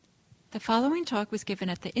The following talk was given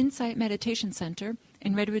at the Insight Meditation Center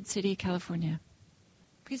in Redwood City, California.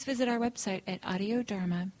 Please visit our website at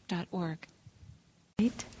audiodharma.org.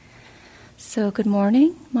 So good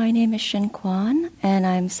morning. My name is Shin Kwan, and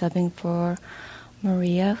I'm subbing for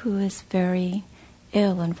Maria, who is very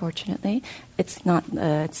ill, unfortunately. It's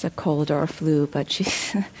a cold or a flu, but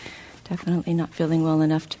she's definitely not feeling well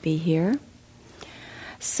enough to be here.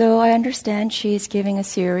 So I understand she's giving a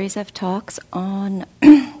series of talks on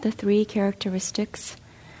the 3 characteristics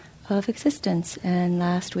of existence. And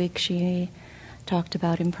last week she talked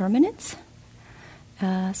about impermanence.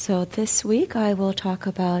 So this week I will talk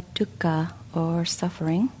about dukkha, or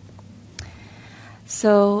suffering.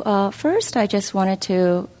 So first I just wanted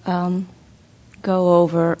to go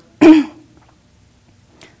over a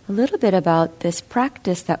little bit about this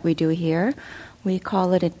practice that we do here. We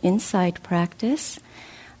call it an insight practice.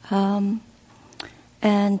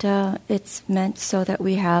 And it's meant so that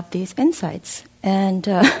we have these insights. And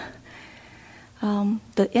the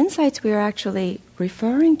insights we are actually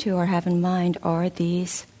referring to or have in mind are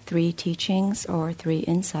these 3 teachings or 3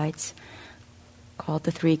 insights called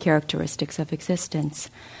the 3 characteristics of existence.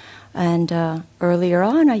 And earlier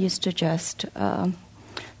on, I used to just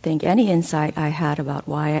think any insight I had about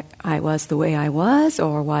why I was the way I was,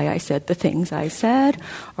 or why I said the things I said,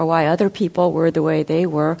 or why other people were the way they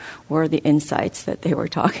were the insights that they were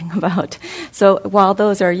talking about. So while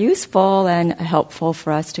those are useful and helpful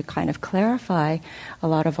for us to kind of clarify a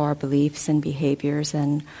lot of our beliefs and behaviors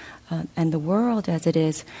and the world as it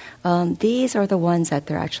is, these are the ones that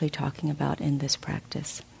they're actually talking about in this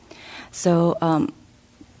practice. So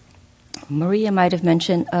Maria might have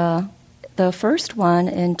mentioned the first one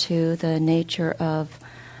into the nature of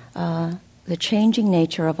the changing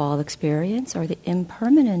nature of all experience, or the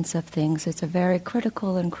impermanence of things. It's a very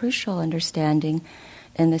critical and crucial understanding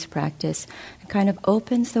in this practice. It kind of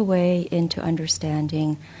opens the way into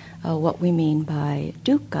understanding what we mean by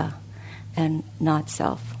dukkha and not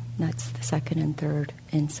self. That's the second and third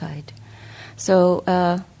insight. So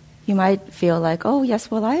you might feel like, oh,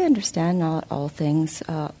 yes, well, I understand not all things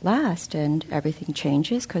last and everything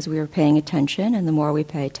changes because we are paying attention, and the more we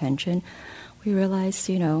pay attention, we realize,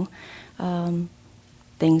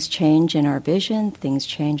 things change in our vision, things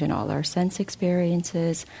change in all our sense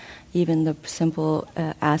experiences. Even the simple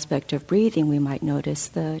aspect of breathing, we might notice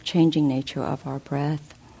the changing nature of our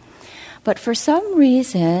breath. But for some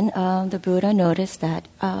reason, the Buddha noticed that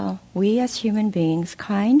we as human beings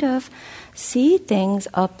kind of see things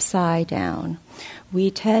upside down.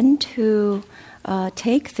 We tend to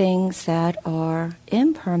take things that are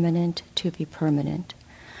impermanent to be permanent.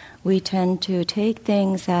 We tend to take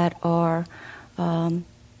things that are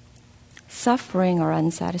suffering or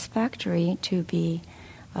unsatisfactory to be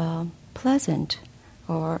pleasant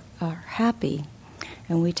or happy.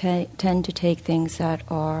 And we tend to take things that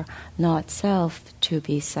are not self to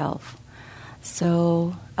be self.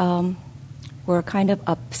 So we're kind of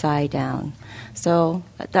upside down. So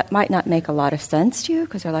that might not make a lot of sense to you,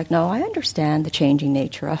 because they're like, no, I understand the changing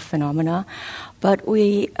nature of phenomena. But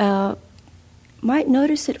we might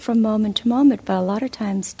notice it from moment to moment, but a lot of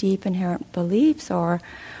times deep inherent beliefs or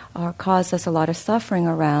cause us a lot of suffering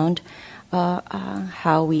around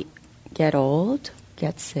how we get old,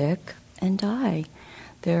 get sick, and die.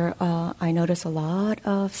 I notice a lot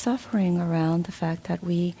of suffering around the fact that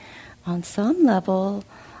we, on some level,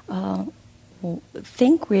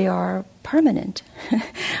 think we are permanent,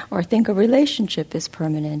 or think a relationship is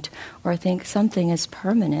permanent, or think something is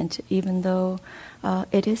permanent, even though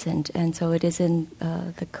it isn't. And so it is in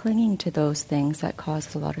the clinging to those things that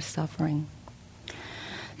causes a lot of suffering.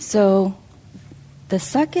 So the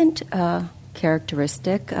second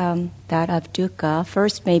characteristic, that of dukkha,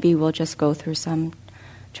 first maybe we'll just go through some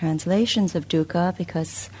translations of dukkha,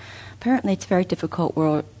 because apparently it's a very difficult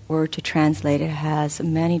word to translate. It has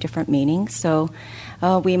many different meanings. So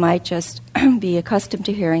we might just be accustomed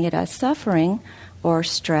to hearing it as suffering or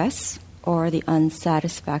stress or the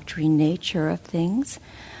unsatisfactory nature of things.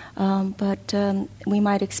 But we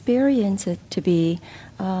might experience it to be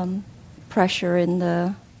pressure in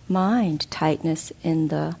the mind, tightness in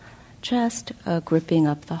the chest, gripping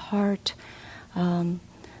up the heart,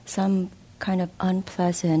 some kind of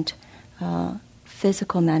unpleasant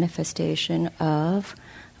physical manifestation of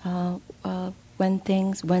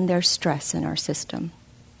when there's stress in our system.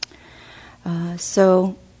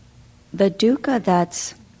 So the dukkha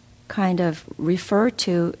that's kind of referred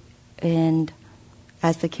to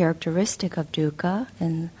as the characteristic of dukkha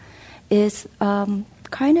is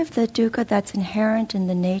kind of the dukkha that's inherent in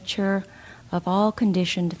the nature of all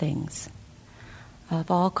conditioned things, of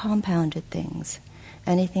all compounded things.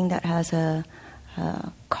 Anything that has a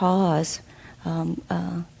cause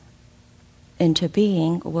into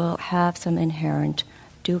being will have some inherent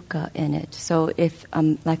dukkha in it. So if,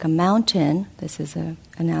 like a mountain, this is an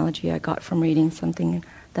analogy I got from reading something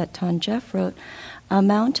that Tan Jeff wrote, a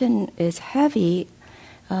mountain is heavy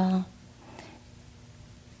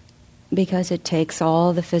because it takes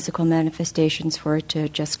all the physical manifestations for it to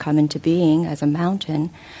just come into being as a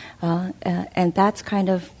mountain. And that's kind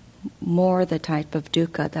of more the type of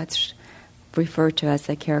dukkha that's referred to as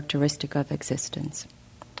the characteristic of existence.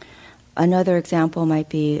 Another example might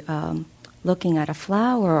be looking at a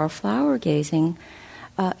flower or flower gazing.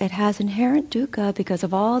 It has inherent dukkha because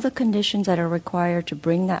of all the conditions that are required to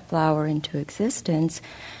bring that flower into existence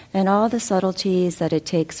and all the subtleties that it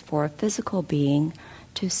takes for a physical being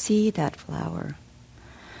to see that flower.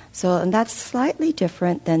 So, and that's slightly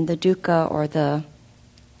different than the dukkha or the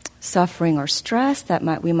suffering or stress that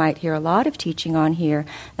we might hear a lot of teaching on here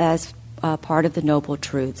as part of the Noble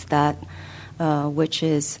Truths, that which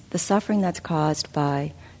is the suffering that's caused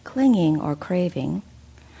by clinging or craving.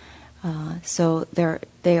 So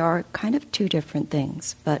they are kind of two different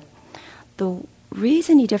things. But the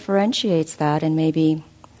reason he differentiates that, and maybe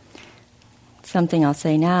something I'll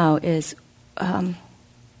say now, is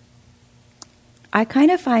I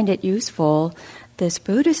kind of find it useful, this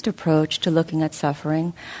Buddhist approach to looking at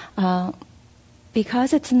suffering,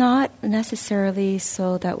 because it's not necessarily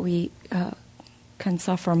so that we can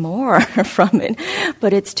suffer more from it,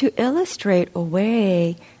 but it's to illustrate a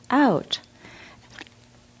way out.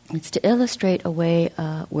 It's to illustrate a way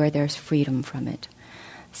where there's freedom from it.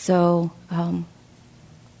 So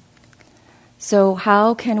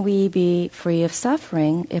how can we be free of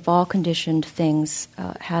suffering if all conditioned things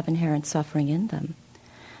have inherent suffering in them?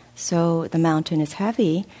 So the mountain is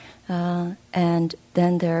heavy, and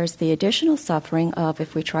then there's the additional suffering of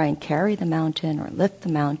if we try and carry the mountain or lift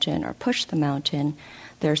the mountain or push the mountain,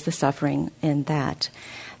 there's the suffering in that.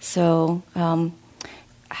 So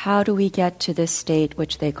how do we get to this state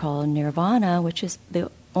which they call nirvana, which is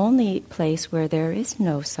the only place where there is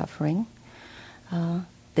no suffering,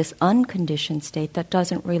 this unconditioned state that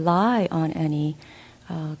doesn't rely on any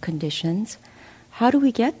conditions? How do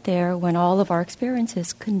we get there when all of our experience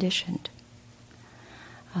is conditioned?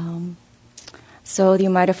 So you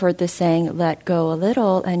might have heard this saying, let go a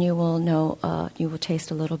little and you will know, you will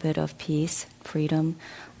taste a little bit of peace, freedom.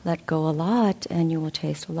 Let go a lot and you will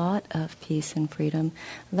taste a lot of peace and freedom.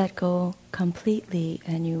 Let go completely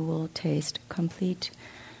and you will taste complete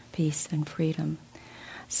peace and freedom.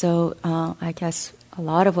 So I guess a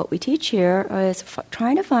lot of what we teach here is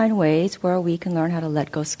trying to find ways where we can learn how to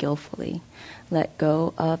let go skillfully. Let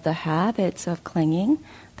go of the habits of clinging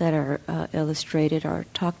that are illustrated or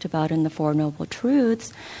talked about in the Four Noble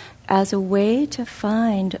Truths as a way to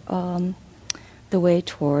find the way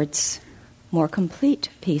towards more complete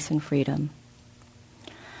peace and freedom.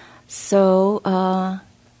 So,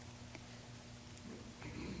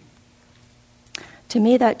 to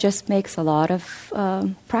me, that just makes a lot of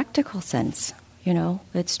practical sense. You know,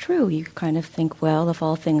 it's true. You kind of think, well, if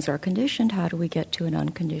all things are conditioned, how do we get to an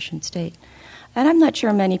unconditioned state? And I'm not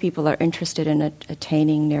sure many people are interested in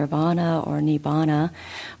attaining nirvana or nibbana,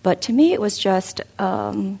 but to me it was just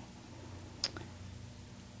how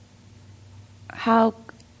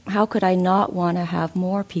could I not want to have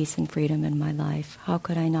more peace and freedom in my life? How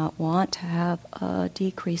could I not want to have a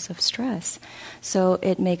decrease of stress? So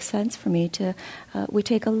it makes sense for me to we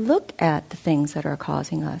take a look at the things that are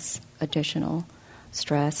causing us additional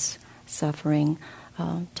stress, suffering,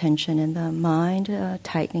 tension in the mind,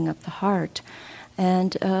 tightening of the heart.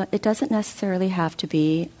 And it doesn't necessarily have to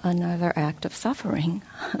be another act of suffering.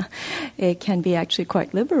 It can be actually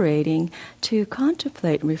quite liberating to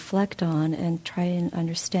contemplate, reflect on, and try and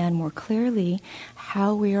understand more clearly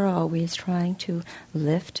how we are always trying to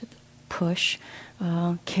lift, push,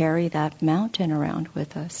 carry that mountain around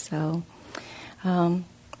with us.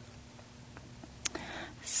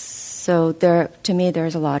 So there, to me,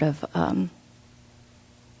 there's a lot of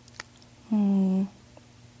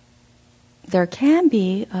there can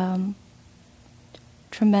be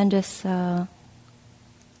tremendous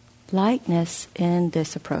lightness in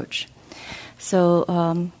this approach.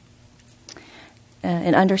 So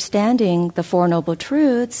in understanding the Four Noble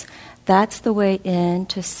Truths, that's the way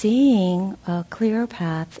into seeing a clear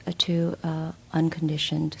path to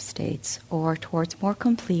unconditioned states or towards more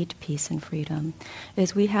complete peace and freedom,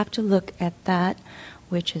 is we have to look at that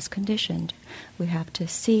which is conditioned. We have to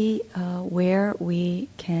see where we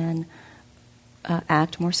can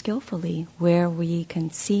act more skillfully, where we can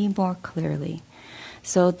see more clearly.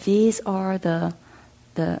 So these are the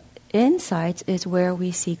insights is where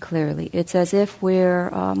we see clearly. It's as if we're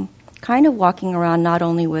kind of walking around not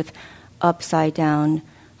only with upside down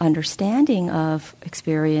understanding of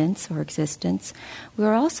experience or existence,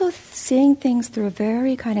 we're also seeing things through a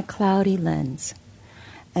very kind of cloudy lens.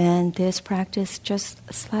 And this practice just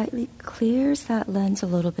slightly clears that lens a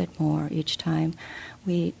little bit more each time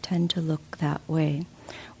we tend to look that way.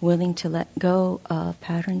 Willing to let go of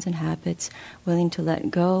patterns and habits, willing to let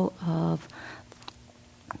go of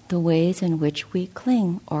the ways in which we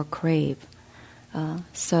cling or crave.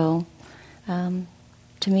 To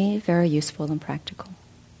me, very useful and practical.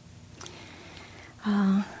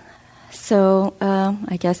 I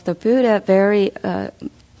guess the Buddha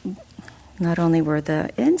not only were the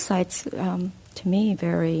insights to me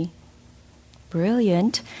very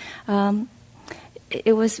brilliant,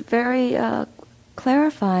 it was very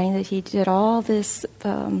clarifying that he did all this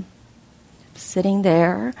sitting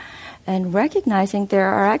there and recognizing there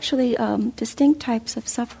are actually distinct types of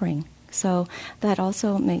suffering. So that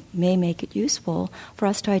also may make it useful for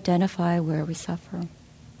us to identify where we suffer.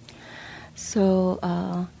 So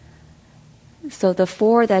the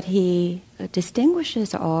four that he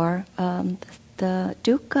distinguishes are the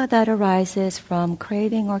dukkha that arises from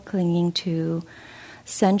craving or clinging to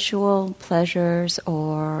sensual pleasures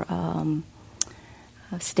or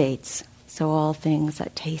states. So all things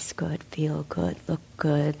that taste good, feel good, look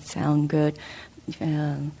good, sound good,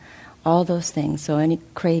 all those things. So any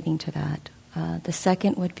craving to that. The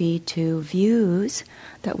second would be to views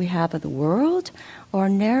that we have of the world or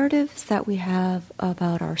narratives that we have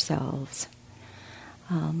about ourselves.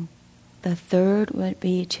 The third would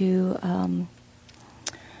be to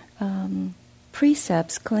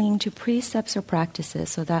precepts, clinging to precepts or practices.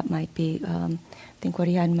 So that might be, I think what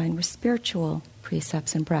he had in mind were spiritual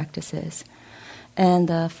precepts and practices. And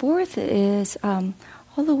the fourth is all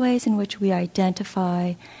the ways in which we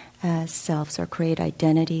identify as selves or create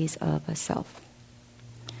identities of a self.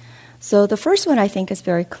 So the first one I think is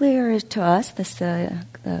very clear to us, this the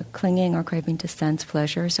clinging or craving to sense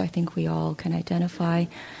pleasure. So I think we all can identify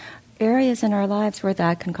areas in our lives where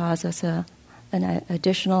that can cause us an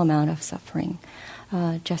additional amount of suffering,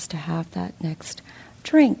 just to have that next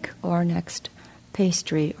drink or next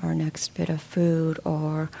pastry or next bit of food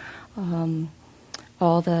or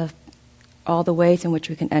all the ways in which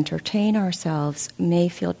we can entertain ourselves may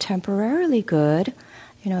feel temporarily good,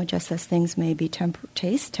 just as things may be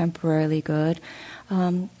taste temporarily good.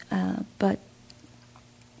 But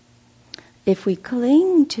if we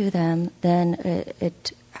cling to them, then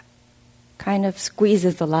it kind of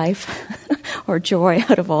squeezes the life or joy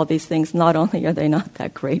out of all these things. Not only are they not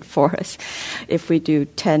that great for us, if we do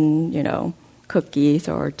 10, cookies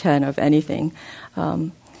or 10 of anything,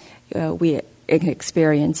 we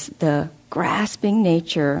experience the grasping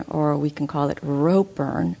nature, or we can call it rope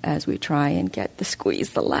burn, as we try and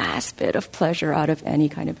squeeze the last bit of pleasure out of any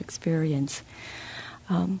kind of experience.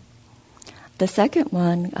 The second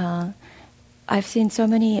one, I've seen so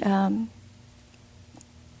many. I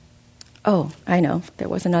know. There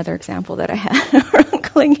was another example that I had around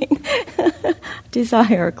clinging,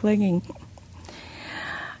 desire, clinging.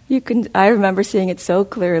 I remember seeing it so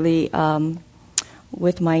clearly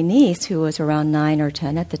with my niece, who was around 9 or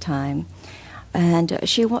 10 at the time, and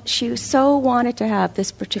she so wanted to have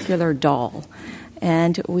this particular doll,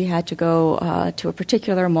 and we had to go to a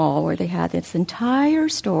particular mall where they had this entire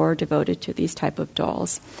store devoted to these type of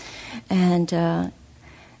dolls, and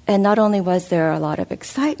not only was there a lot of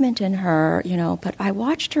excitement in her, but I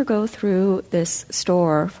watched her go through this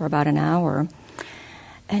store for about an hour.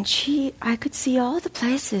 And I could see all the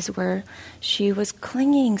places where she was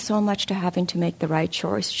clinging so much to having to make the right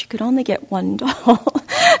choice. She could only get one doll.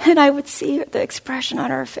 And I would see the expression on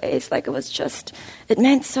her face like it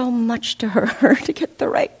meant so much to her to get the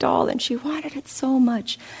right doll. And she wanted it so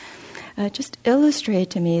much. Just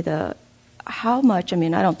illustrate to me how much, I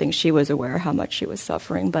don't think she was aware how much she was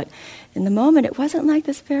suffering, but in the moment it wasn't like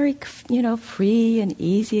this very, free and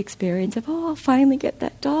easy experience of, I'll finally get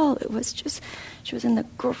that doll. It was just, she was in the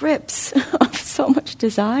grips of so much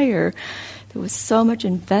desire. There was so much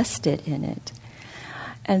invested in it.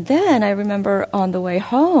 And then I remember on the way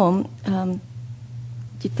home,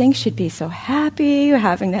 you'd think she'd be so happy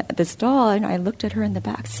having this doll, and I looked at her in the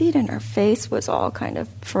back seat, and her face was all kind of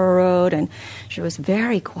furrowed, and she was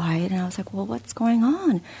very quiet, and I was like, well, what's going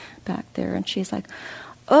on back there? And she's like,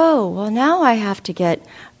 oh, well, now I have to get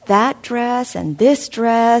that dress and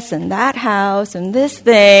that house and this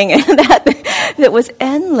thing, and that was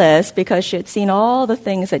endless because she had seen all the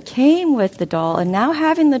things that came with the doll, and now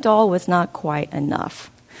having the doll was not quite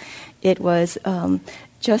enough. It was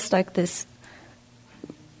just like this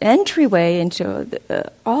entryway into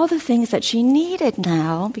all the things that she needed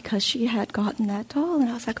now because she had gotten that doll. And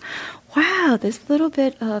I was like, wow, this little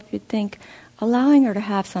bit of, you'd think, allowing her to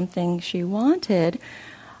have something she wanted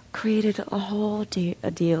created a whole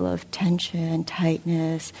deal of tension,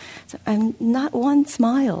 tightness, and not one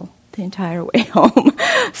smile the entire way home.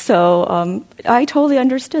 So I totally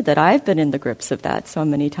understood that. I've been in the grips of that so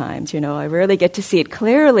many times. I rarely get to see it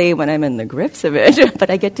clearly when I'm in the grips of it, but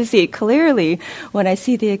I get to see it clearly when I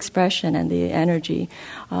see the expression and the energy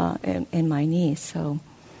in my niece. So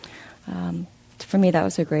for me, that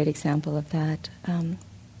was a great example of that.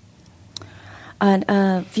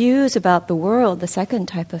 Views about the world, the second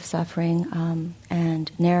type of suffering,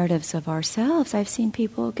 and narratives of ourselves. I've seen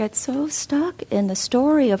people get so stuck in the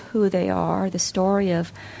story of who they are, the story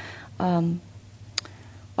of all,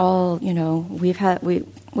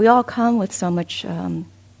 we all come with so much, I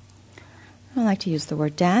don't like to use the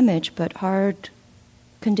word damage, but hard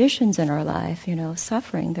conditions in our life,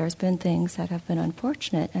 suffering. There's been things that have been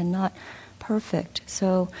unfortunate and not perfect.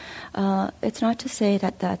 So it's not to say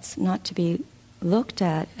that that's not to be looked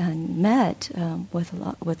at and met with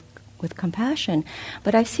compassion,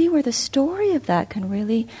 but I see where the story of that can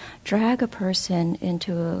really drag a person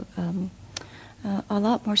into a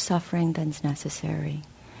lot more suffering than's necessary.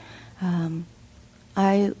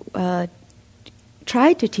 I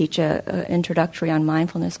tried to teach an introductory on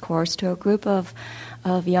mindfulness course to a group of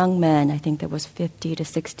young men. I think there was 50 to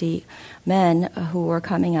 60 men who were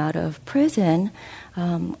coming out of prison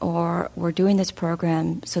or were doing this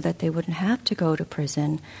program so that they wouldn't have to go to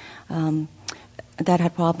prison, that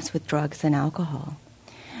had problems with drugs and alcohol.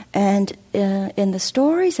 And in the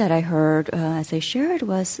stories that I heard as they shared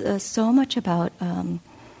was so much about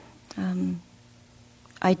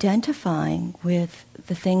identifying with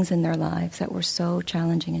the things in their lives that were so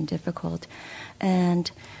challenging and difficult,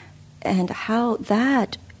 and how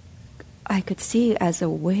that I could see as a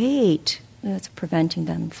weight that's preventing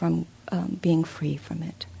them from being free from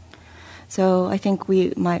it. So I think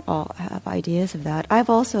we might all have ideas of that. I've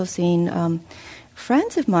also seen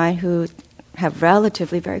friends of mine who have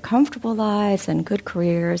relatively very comfortable lives and good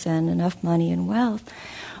careers and enough money and wealth,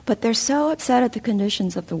 but they're so upset at the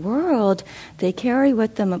conditions of the world, they carry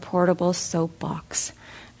with them a portable soapbox.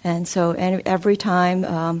 And so every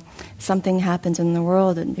time something happens in the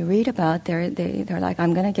world that they read about, they're like,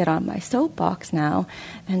 I'm going to get on my soapbox now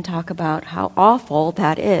and talk about how awful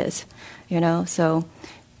that is. So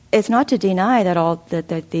it's not to deny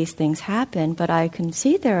that these things happen, but I can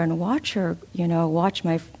sit there and watch her, watch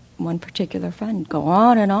my one particular friend go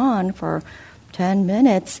on and on for 10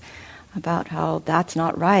 minutes about how that's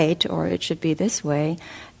not right or it should be this way,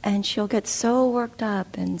 and she'll get so worked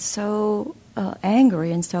up and so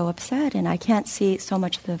angry and so upset, and I can't see so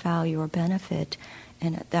much of the value or benefit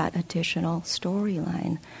in that additional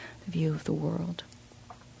storyline, the view of the world.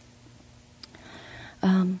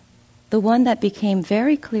 The one that became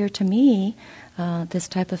very clear to me, this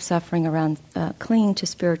type of suffering around clinging to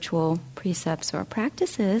spiritual precepts or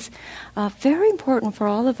practices, very important for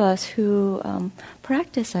all of us who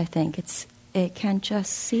practice, I think. It can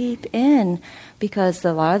just seep in because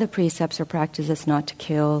a lot of the precepts or practices not to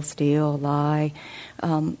kill, steal, lie,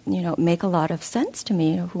 make a lot of sense to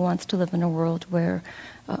me. Who wants to live in a world where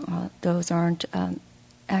those aren't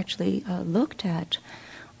actually looked at?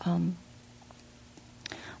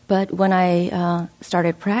 But when I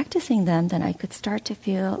started practicing them, then I could start to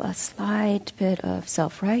feel a slight bit of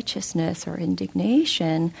self-righteousness or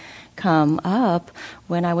indignation come up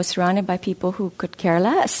when I was surrounded by people who could care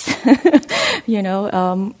less,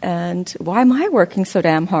 and why am I working so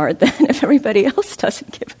damn hard then if everybody else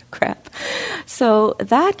doesn't give a crap? So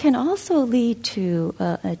that can also lead to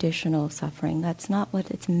additional suffering. That's not what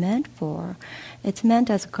it's meant for. It's meant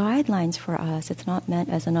as guidelines for us. It's not meant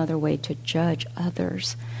as another way to judge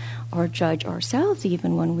others or judge ourselves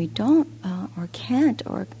even when we don't or can't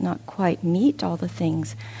or not quite meet all the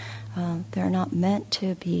things. They're not meant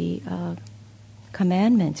to be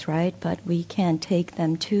commandments, right? But we can take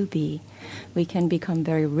them to be. We can become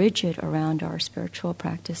very rigid around our spiritual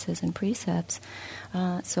practices and precepts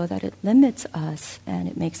so that it limits us and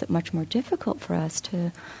it makes it much more difficult for us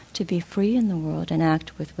to be free in the world and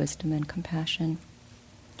act with wisdom and compassion.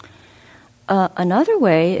 Another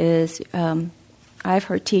way is I've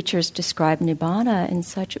heard teachers describe Nibbana in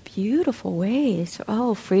such beautiful ways.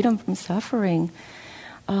 Oh, freedom from suffering.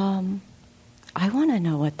 I want to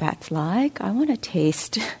know what that's like. I want to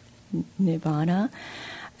taste Nibbana.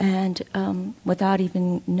 And without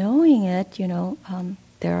even knowing it,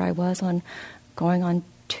 there I was going on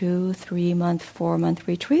 2, 3 month, 4 month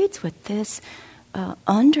retreats with this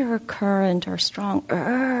undercurrent or strong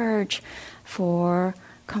urge for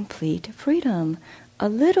complete freedom. A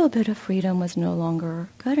little bit of freedom was no longer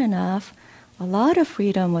good enough. A lot of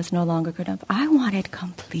freedom was no longer good enough. I wanted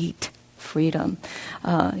complete freedom,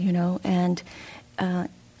 and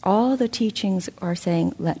all the teachings are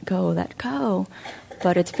saying, let go,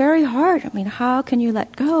 but it's very hard. I mean, how can you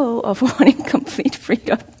let go of wanting complete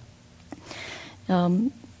freedom?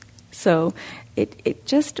 So it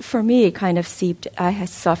just, for me, kind of seeped. I had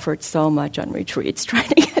suffered so much on retreats trying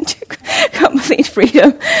to get to complete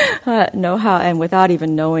freedom, and without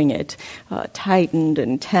even knowing it, tightened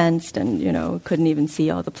and tensed, and couldn't even see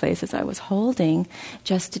all the places I was holding,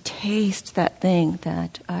 just to taste that thing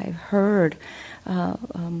that I heard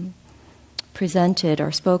presented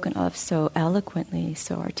or spoken of so eloquently,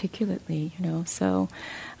 so articulately. So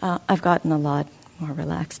I've gotten a lot more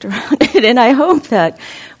relaxed around it, and I hope that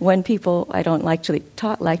when people, I don't like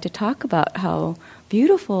to talk about how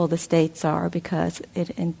beautiful the states are, because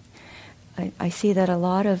I see that a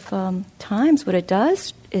lot of times what it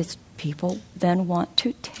does is people then want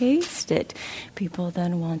to taste it. People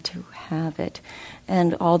then want to have it.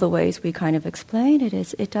 And all the ways we kind of explain it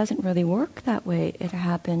is, it doesn't really work that way. It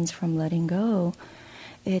happens from letting go.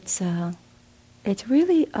 It's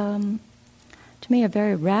really, to me, a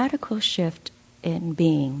very radical shift in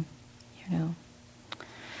being,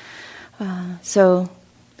 So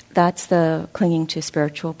that's the clinging to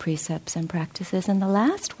spiritual precepts and practices. And the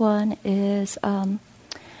last one is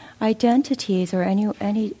identities, or any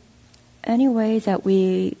ways that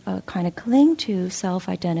we kind of cling to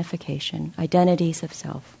self-identification, identities of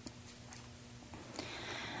self.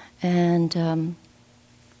 And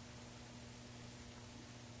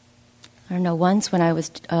I don't know, once when I was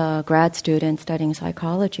a grad student studying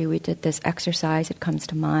psychology, we did this exercise, it comes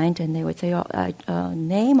to mind, and they would say,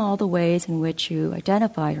 name all the ways in which you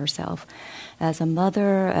identify yourself as a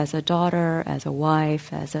mother, as a daughter, as a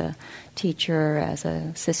wife, as a teacher, as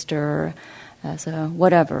a sister, as a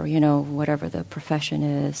whatever, whatever the profession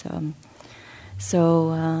is. And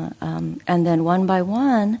then one by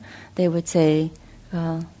one, they would say,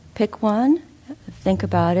 pick one, think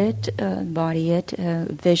about it, embody it,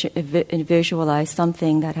 visualize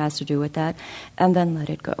something that has to do with that, and then let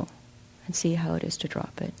it go and see how it is to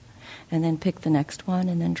drop it. And then pick the next one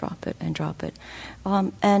and then drop it and drop it.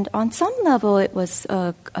 And on some level it was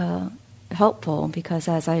helpful, because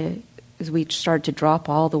as we started to drop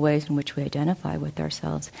all the ways in which we identify with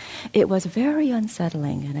ourselves, it was very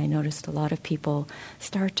unsettling, and I noticed a lot of people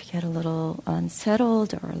start to get a little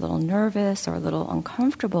unsettled or a little nervous or a little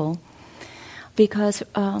uncomfortable, because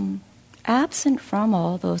absent from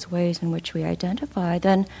all those ways in which we identify,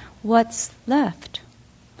 then what's left?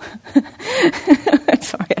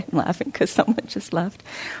 Sorry, I'm laughing because someone just left.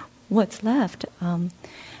 What's left?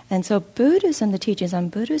 And so Buddhism, the teachings on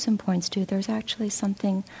Buddhism points to, there's actually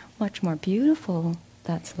something much more beautiful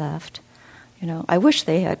that's left. I wish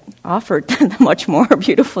they had offered the much more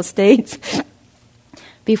beautiful states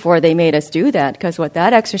before they made us do that, because what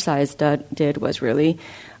that exercise did was really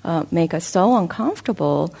make us so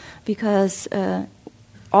uncomfortable, because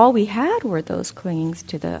all we had were those clingings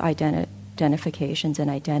to the identifications and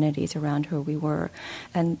identities around who we were.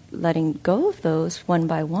 And letting go of those one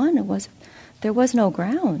by one, there was no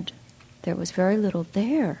ground. There was very little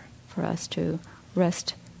there for us to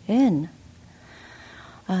rest in.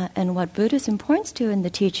 And what Buddhism points to in the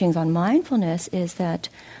teachings on mindfulness is that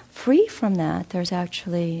free from that, there's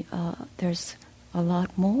actually there's a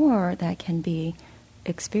lot more that can be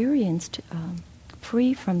experienced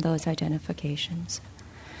free from those identifications.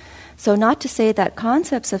 So not to say that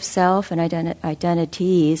concepts of self and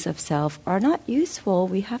identities of self are not useful.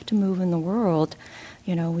 We have to move in the world.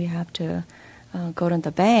 We have to go to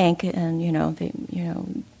the bank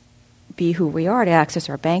and, be who we are, to access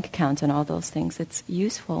our bank accounts and all those things. It's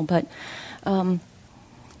useful. But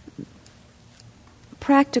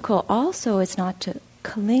practical also is not to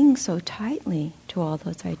cling so tightly to all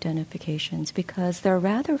those identifications, because they're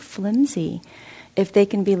rather flimsy if they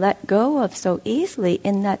can be let go of so easily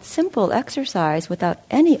in that simple exercise without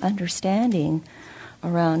any understanding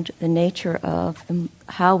around the nature of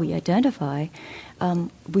how we identify.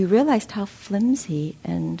 We realized how flimsy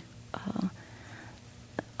and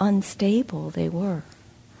unstable they were.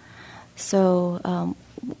 So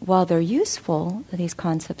while they're useful, these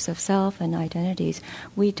concepts of self and identities,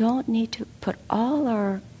 we don't need to put all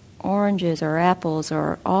our oranges or apples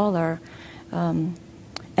or all our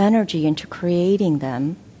energy into creating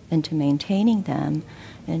them, into maintaining them,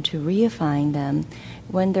 into reifying them,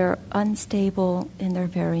 when they're unstable in their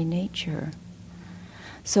very nature.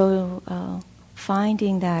 So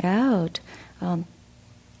finding that out,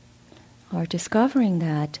 or discovering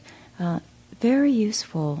that, very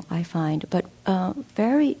useful, I find, but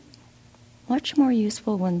very much more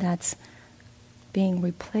useful when that's being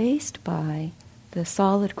replaced by the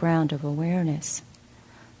solid ground of awareness,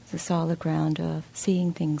 the solid ground of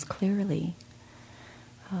seeing things clearly.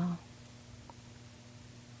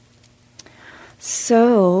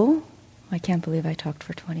 So, I can't believe I talked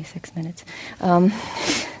for 26 minutes.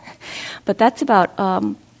 But that's about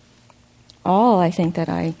all I think that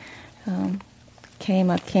I came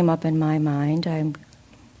up in my mind.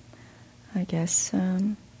 I guess.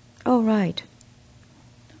 Oh, right.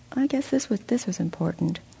 I guess this was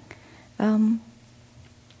important.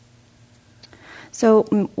 So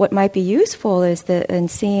what might be useful is that in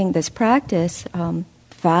seeing this practice,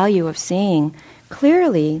 value of seeing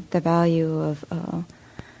clearly, the value of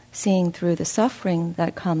seeing through the suffering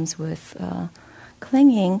that comes with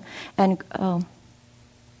clinging, and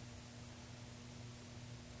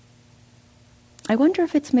I wonder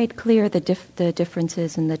if it's made clear the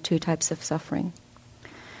differences in the two types of suffering.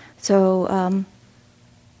 So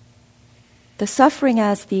the suffering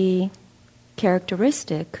as the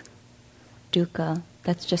characteristic, dukkha,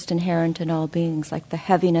 that's just inherent in all beings, like the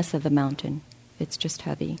heaviness of the mountain. It's just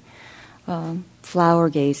heavy. Flower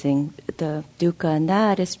gazing, the dukkha in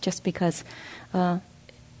that is just because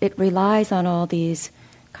it relies on all these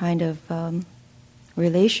kind of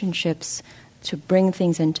relationships to bring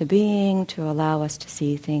things into being, to allow us to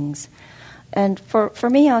see things. And for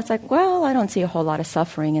me, I was like, well, I don't see a whole lot of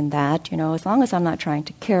suffering in that, as long as I'm not trying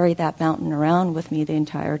to carry that mountain around with me the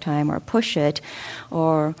entire time or push it,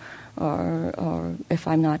 or if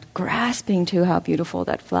I'm not grasping to how beautiful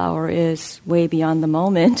that flower is way beyond the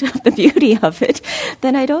moment of the beauty of it,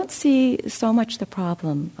 then I don't see so much the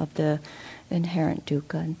problem of the inherent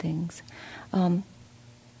dukkha and things,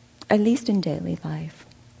 at least in daily life.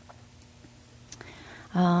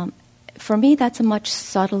 For me, that's a much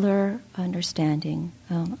subtler understanding,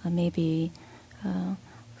 maybe a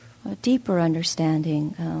deeper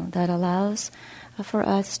understanding that allows for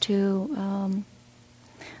us to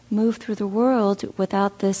move through the world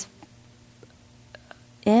without this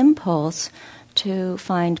impulse to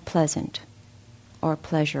find pleasant or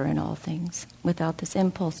pleasure in all things, without this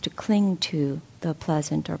impulse to cling to the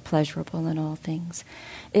pleasant or pleasurable in all things.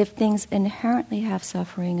 If things inherently have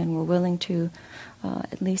suffering and we're willing to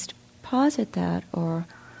at least posit that or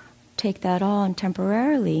take that on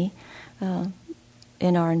temporarily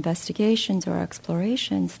in our investigations or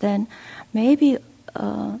explorations, then maybe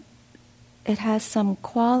it has some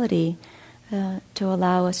quality to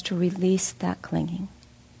allow us to release that clinging.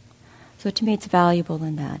 So to me it's valuable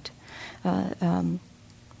in that.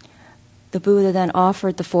 The Buddha then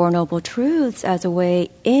offered the Four Noble Truths as a way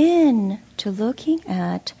in to looking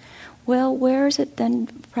at, well, where is it then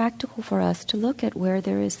practical for us to look at where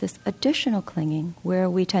there is this additional clinging, where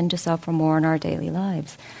we tend to suffer more in our daily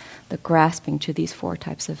lives, the grasping to these four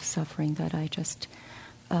types of suffering that I just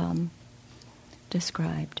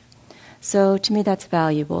described. So to me that's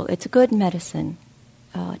valuable. It's a good medicine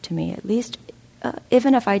to me, at least.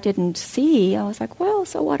 Even if I didn't see, I was like, well,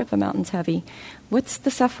 so what if a mountain's heavy? What's the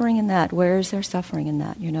suffering in that? Where is there suffering in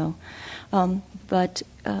that, But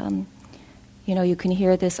you can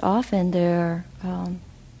hear this often. There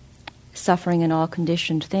suffering in all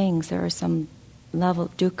conditioned things. There is some level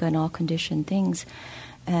of dukkha in all conditioned things.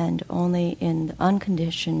 And only in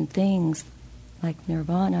unconditioned things, like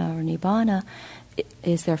nirvana or nibbana,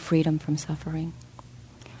 is there freedom from suffering.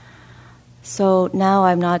 So now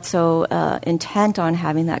I'm not so intent on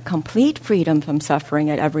having that complete freedom from suffering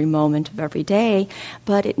at every moment of every day,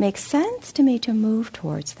 but it makes sense to me to move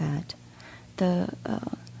towards that.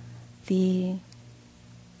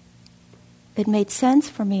 It made sense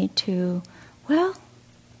for me to, well,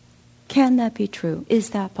 can that be true? Is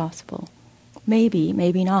that possible? Maybe,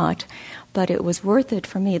 maybe not, but it was worth it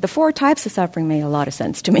for me. The four types of suffering made a lot of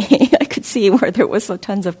sense to me. I could see where there was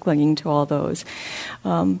tons of clinging to all those.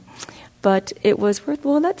 But it was worth,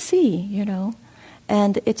 well, let's see,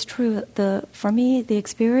 And it's true, for me, the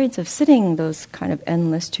experience of sitting those kind of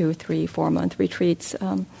endless 2, 3, 4-month retreats,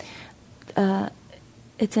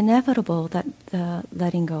 it's inevitable that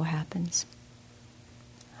letting go happens.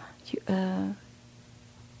 I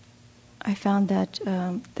found that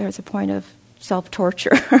there's a point of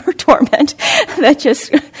self-torture or torment that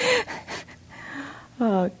just,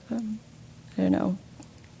 I don't know,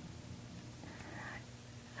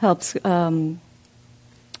 helps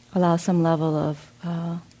allow some level of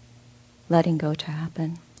letting go to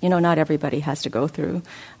happen. Not everybody has to go through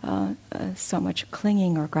so much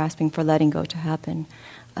clinging or grasping for letting go to happen.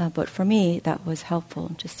 But for me, that was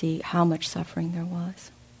helpful to see how much suffering there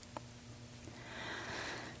was.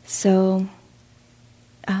 So,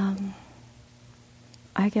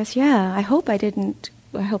 I guess, yeah. I hope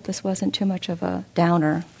this wasn't too much of a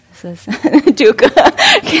downer. This is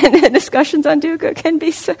dukkha. Discussions on dukkha can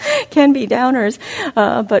be downers,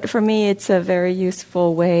 but for me, it's a very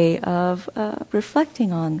useful way of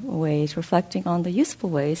reflecting on the useful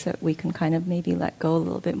ways that we can kind of maybe let go a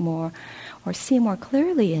little bit more, or see more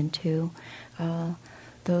clearly into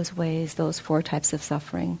those ways, those four types of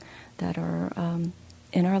suffering that are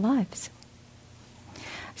in our lives.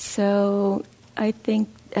 So I think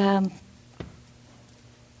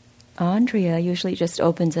Andrea usually just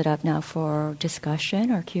opens it up now for discussion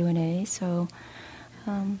or Q&A. So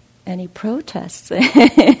any protests,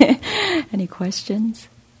 any questions,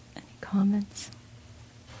 any comments?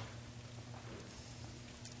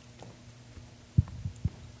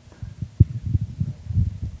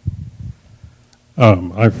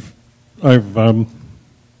 I've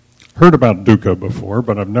heard about dukkha before,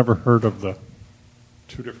 but I've never heard of the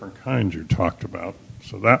two different kinds you talked about,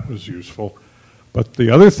 so that was useful. But the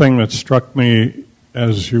other thing that struck me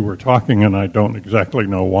as you were talking, and I don't exactly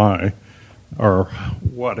know why, or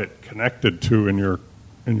what it connected to in your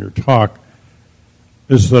talk,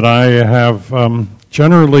 is that I have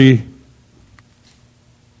generally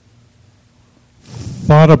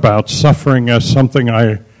thought about suffering as something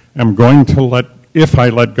I am going to if I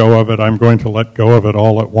let go of it, I'm going to let go of it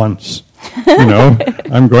all at once.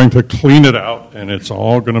 I'm going to clean it out, and it's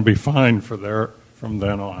all going to be fine from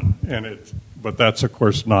then on. But that's, of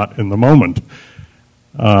course, not in the moment.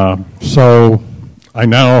 So I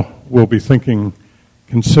now will be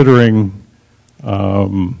considering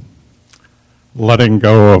letting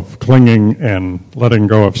go of clinging and letting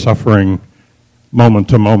go of suffering moment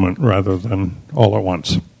to moment rather than all at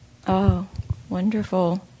once. Oh,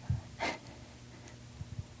 wonderful.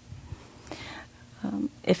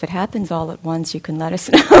 If it happens all at once, you can let us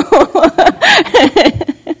know.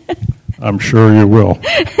 I'm sure you will.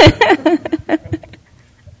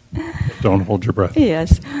 Don't hold your breath.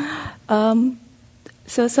 Yes.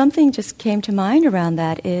 So something just came to mind around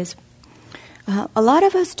that is a lot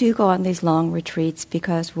of us do go on these long retreats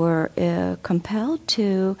because we're compelled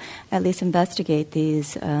to at least investigate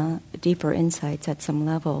these deeper insights at some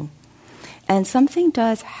level. And something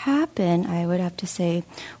does happen, I would have to say,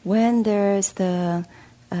 when there's the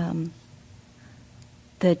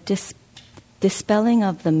dispelling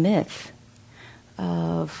of the myth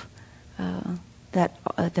of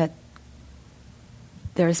that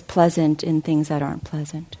there's pleasant in things that aren't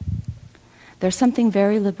pleasant. There's something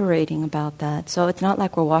very liberating about that. So it's not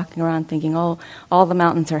like we're walking around thinking, oh, all the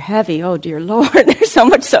mountains are heavy, oh dear Lord, there's so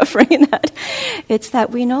much suffering in that. It's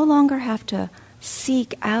that we no longer have to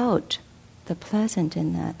seek out the pleasant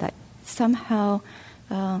in that somehow...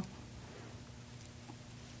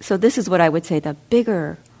 So this is what I would say, the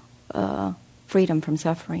bigger freedom from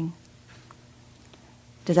suffering.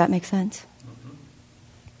 Does that make sense?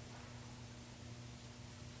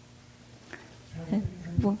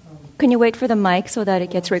 Well, can you wait for the mic so that it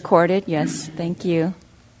gets recorded? Yes, thank you.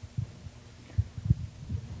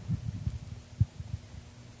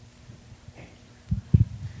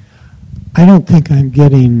 I don't think I'm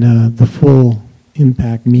getting the full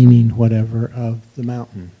impact, meaning, whatever, of the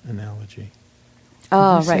mountain analogy.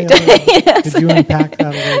 Oh, right. Yes. Could you unpack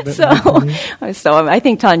that a little bit more for me? So I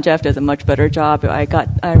think Tan Jeff does a much better job.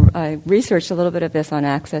 I researched a little bit of this on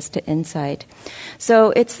access to insight.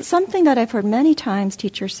 So it's something that I've heard many times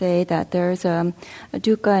teachers say, that there's a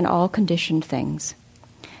dukkha in all conditioned things,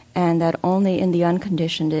 and that only in the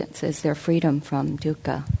unconditioned is there freedom from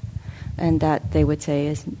dukkha, and that they would say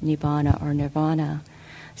is nibbana or nirvana.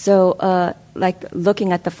 So like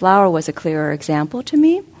looking at the flower was a clearer example to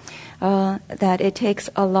me. That it takes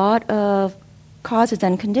a lot of causes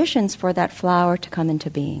and conditions for that flower to come into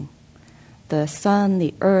being. The sun,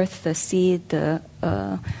 the earth, the seed, the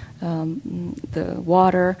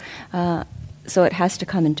water. So it has to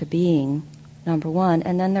come into being, number one.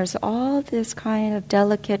 And then there's all this kind of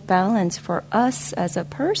delicate balance for us as a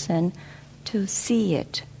person to see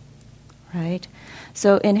it, right?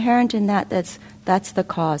 So inherent in that's the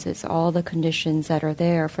causes, all the conditions that are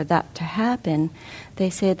there for that to happen. They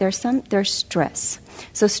say there's stress.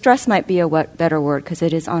 So stress might be a better word because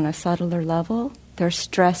it is on a subtler level. There's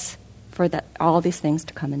stress for all these things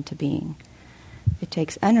to come into being. It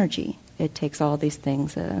takes energy. It takes all these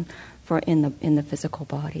things for in the physical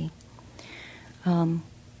body. And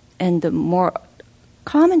the more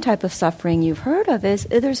common type of suffering you've heard of is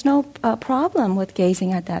there's no problem with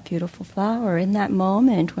gazing at that beautiful flower. In that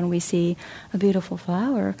moment when we see a beautiful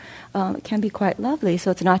flower, it can be quite lovely. So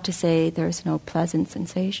it's not to say there's no pleasant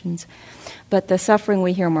sensations. But the suffering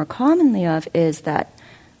we hear more commonly of is that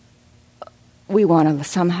we want to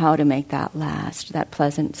somehow to make that last, that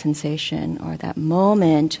pleasant sensation or that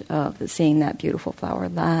moment of seeing that beautiful flower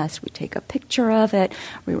last. We take a picture of it,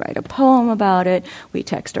 we write a poem about it, we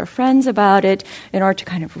text our friends about it in order to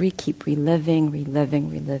kind of keep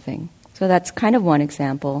reliving. So that's kind of one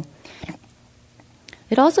example.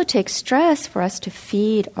 It also takes stress for us to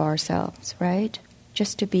feed ourselves, right?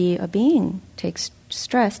 Just to be a being takes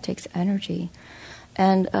stress, takes energy.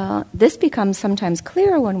 And this becomes sometimes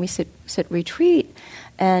clearer when we sit retreat,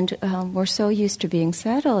 and we're so used to being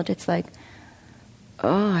settled. It's like,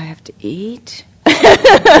 oh, I have to eat.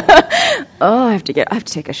 I have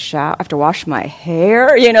to take a shower. I have to wash my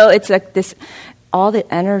hair. It's like this. All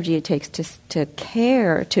the energy it takes to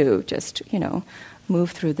care, to just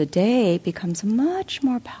move through the day becomes much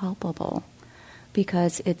more palpable,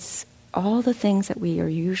 because it's all the things that we are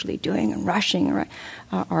usually doing and rushing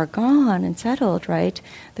are gone and settled, right?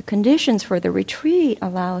 The conditions for the retreat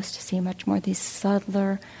allow us to see much more these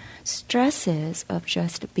subtler stresses of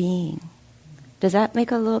just being. Does that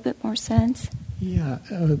make a little bit more sense? Yeah.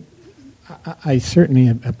 I certainly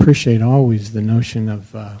appreciate always the notion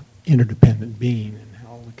of interdependent being and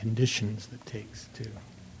all the conditions that takes to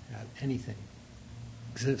have anything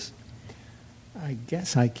exist. I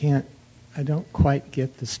guess I don't quite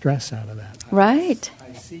get the stress out of that. Right.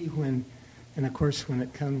 I see and of course when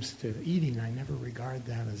it comes to eating, I never regard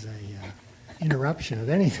that as a interruption of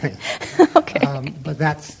anything. Okay. But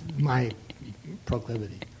that's my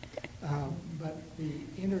proclivity. But the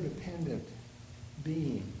interdependent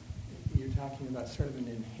being, you're talking about sort of an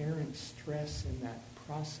inherent stress in that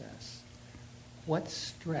process. What's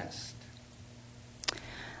stressed?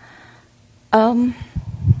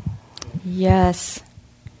 Yes.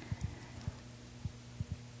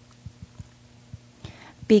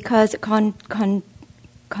 Because let's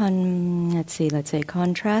say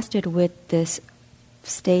contrasted with this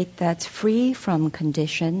state that's free from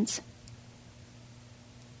conditions,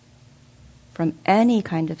 from any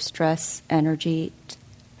kind of stress, energy,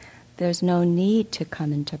 there's no need to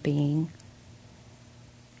come into being.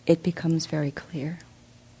 It becomes very clear.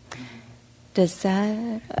 Does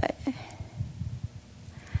that...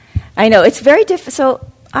 I know, it's very difficult. So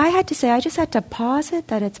I just had to posit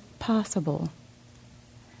that it's possible.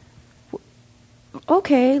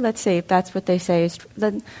 Okay, let's say if that's what they say is,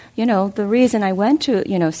 then, the reason I went to,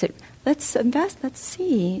 let's invest, let's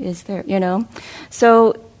see, is there,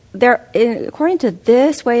 So there, according to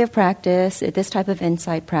this way of practice, this type of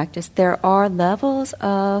insight practice, there are levels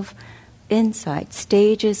of insight,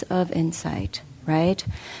 stages of insight, right?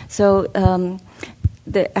 So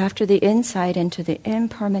after the insight into the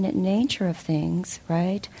impermanent nature of things,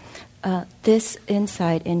 right, this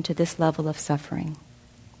insight into this level of suffering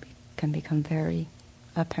can become very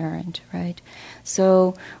apparent, right?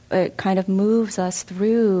 So it kind of moves us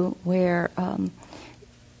through where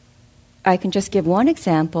I can just give one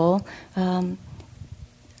example.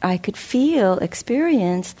 I could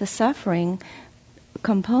experience the suffering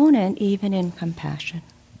component even in compassion.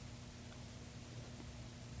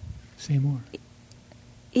 Say more.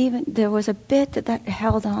 Even there was a bit that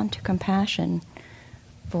held on to compassion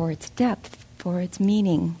for its depth, for its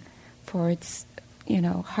meaning, for its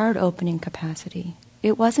heart-opening capacity.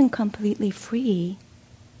 It wasn't completely free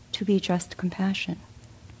to be just compassion.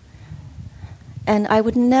 And I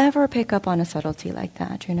would never pick up on a subtlety like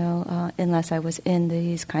that, unless I was in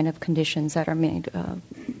these kind of conditions that are made,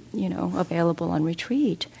 available on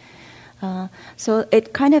retreat. So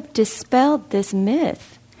it kind of dispelled this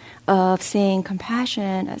myth of seeing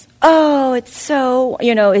compassion as, it's so,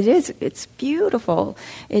 it's beautiful.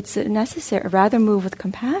 It's necessary. Rather move with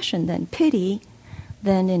compassion than pity,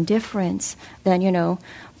 than indifference, than,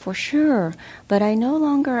 for sure. But I no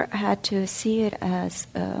longer had to see it as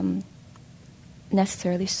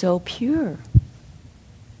necessarily so pure.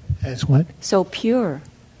 As what? So pure.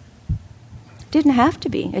 Didn't have to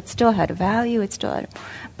be. It still had a value.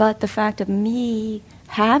 But the fact of me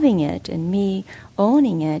having it and me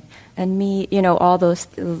owning it and me, all those,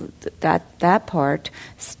 that part,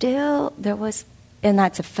 still there was, and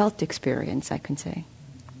that's a felt experience, I can say,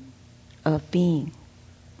 of being.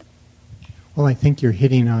 Well, I think you're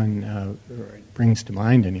hitting on, or it brings to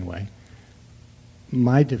mind anyway,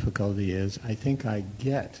 my difficulty is I think I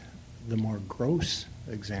get the more gross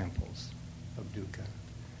examples of dukkha,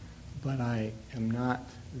 but I am not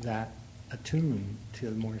that attuned to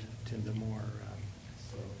the more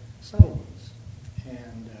subtle ones.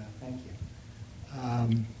 And thank you.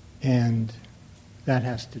 And that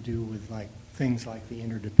has to do with things like the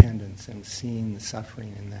interdependence and seeing the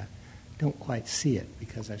suffering in that. Don't quite see it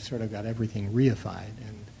because I've sort of got everything reified,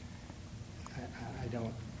 and I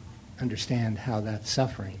don't understand how that's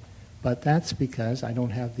suffering. But that's because I don't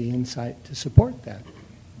have the insight to support that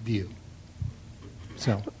view.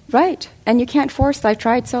 So. Right. And you can't force. I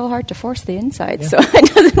tried so hard to force the insight, Yeah. so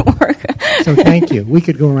it doesn't work. So thank you. We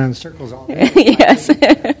could go around in circles all day. Yes.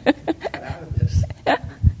 Get out of this.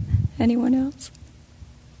 Anyone else?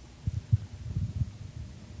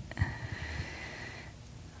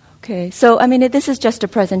 Okay, so I mean, this is just a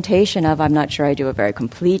presentation of, I'm not sure I do a very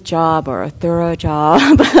complete job or a thorough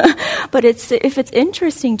job, but if it's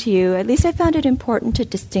interesting to you, at least I found it important to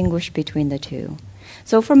distinguish between the two.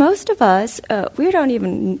 So for most of us, we don't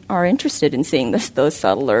even are interested in seeing those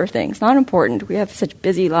subtler things. Not important. We have such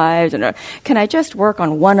busy lives, and can I just work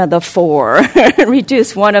on one of the four,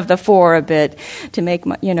 reduce one of the four a bit to make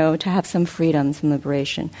to have some freedom, some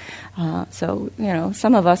liberation. So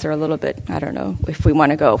some of us are a little bit. I don't know if we want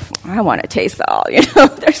to go. I want to taste all.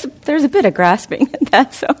 There's a bit of grasping in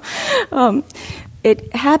that. So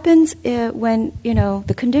it happens when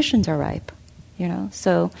the conditions are ripe.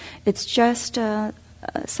 So it's just.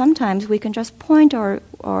 Sometimes we can just point our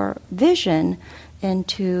vision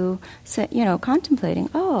into, contemplating.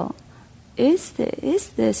 Oh, is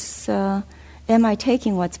this? Am I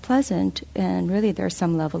taking what's pleasant, and really there's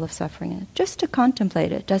some level of suffering in it? Just to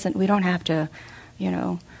contemplate it we don't have to,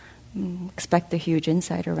 expect a huge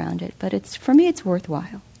insight around it. But for me, it's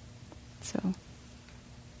worthwhile. So,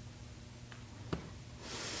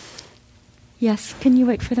 yes. Can you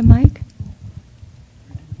wait for the mic?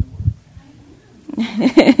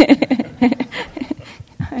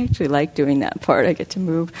 I actually like doing that part. I get to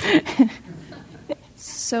move.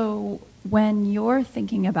 So when you're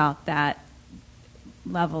thinking about that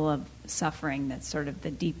level of suffering that's sort of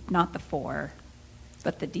the deep, not the four,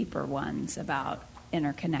 but the deeper ones about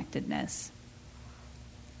interconnectedness,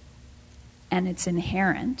 and it's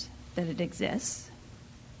inherent that it exists,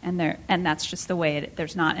 and that's just the way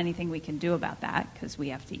there's not anything we can do about that because we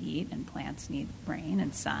have to eat and plants need rain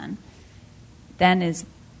and sun. Then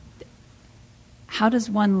how does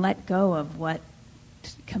one let go of what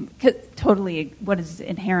is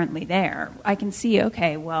inherently there? I can see,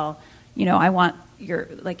 okay, well, I want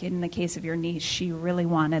like in the case of your niece, she really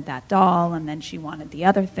wanted that doll, and then she wanted the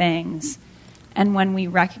other things. And when we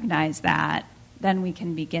recognize that, then we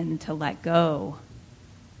can begin to let go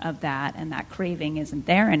of that, and that craving isn't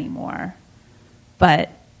there anymore. But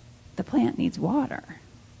the plant needs water,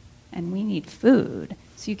 and we need food.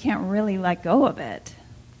 So you can't really let go of it.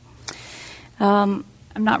 I'm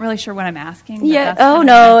not really sure what I'm asking. Yeah. Oh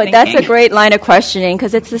no, that's a great line of questioning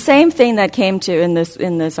because it's the same thing that came to in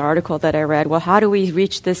this article that I read. Well, how do we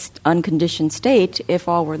reach this unconditioned state if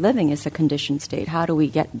all we're living is a conditioned state? How do we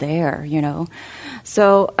get there?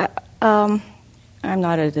 So I'm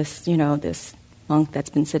not this monk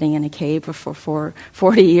that's been sitting in a cave for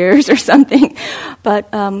 40 years or something,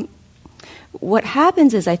 but. What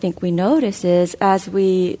happens is, I think we notice is, as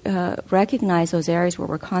we recognize those areas where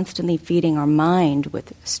we're constantly feeding our mind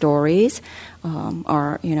with stories,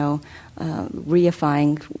 reifying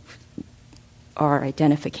our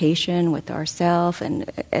identification with ourself,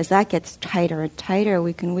 and as that gets tighter and tighter,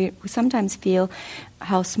 we sometimes feel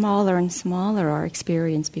how smaller and smaller our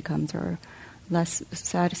experience becomes, or less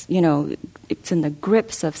it's in the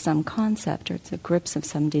grips of some concept, or it's the grips of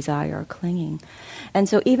some desire or clinging. And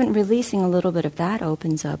so even releasing a little bit of that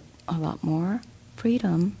opens up a lot more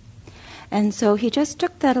freedom. And so he just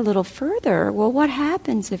took that a little further. Well, what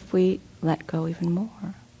happens if we let go even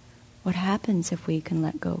more? What happens if we can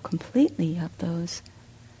let go completely of those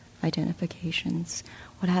identifications?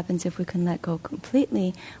 What happens if we can let go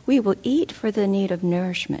completely? We will eat for the need of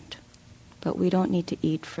nourishment. But we don't need to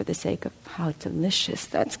eat for the sake of how delicious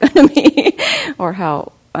that's going to be or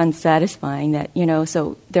how unsatisfying that,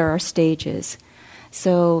 so there are stages.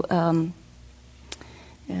 So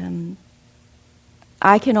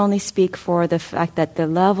I can only speak for the fact that the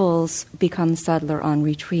levels become subtler on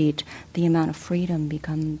retreat. The amount of freedom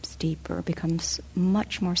becomes deeper, becomes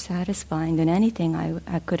much more satisfying than anything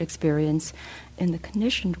I could experience in the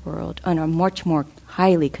conditioned world, in a much more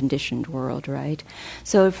highly conditioned world, right?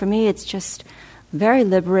 So for me, it's just very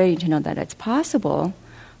liberating to know that it's possible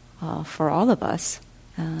for all of us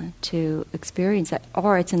to experience that,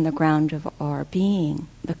 or it's in the ground of our being,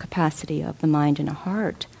 the capacity of the mind and a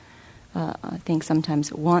heart. I think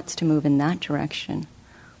sometimes wants to move in that direction,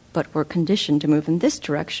 but we're conditioned to move in this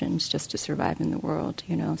direction just to survive in the world,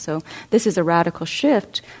 So this is a radical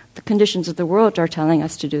shift. The conditions of the world are telling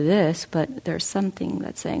us to do this, but there's something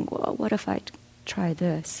that's saying, well, what if I try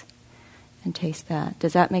this? and taste that.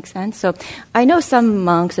 Does that make sense? So I know some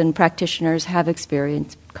monks and practitioners have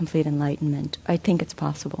experienced complete enlightenment. I think it's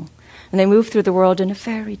possible. And they move through the world in a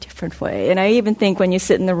very different way. And I even think when you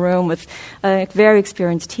sit in the room with a very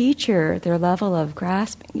experienced teacher, their level of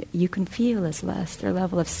grasping, you can feel is less. Their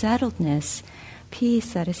level of settledness, peace,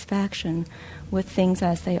 satisfaction with things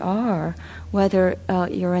as they are, whether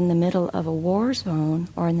you're in the middle of a war zone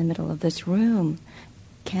or in the middle of this room,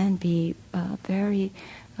 can be very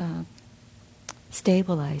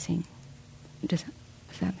stabilizing. Does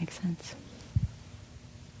that make sense?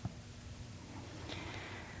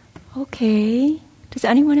 Okay. Does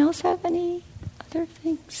anyone else have any other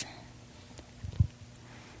things?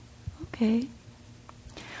 Okay.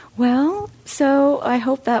 Well, so I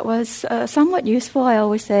hope that was somewhat useful. I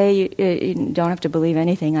always say you don't have to believe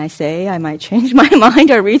anything I say. I might change my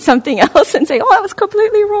mind or read something else and say, oh, I was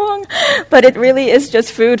completely wrong. But it really is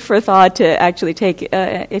just food for thought to actually take.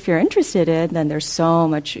 If you're interested in, then there's so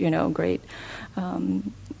much, great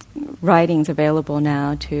writings available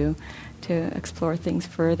now to explore things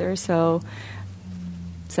further. So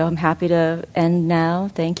I'm happy to end now.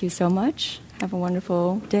 Thank you so much. Have a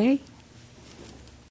wonderful day.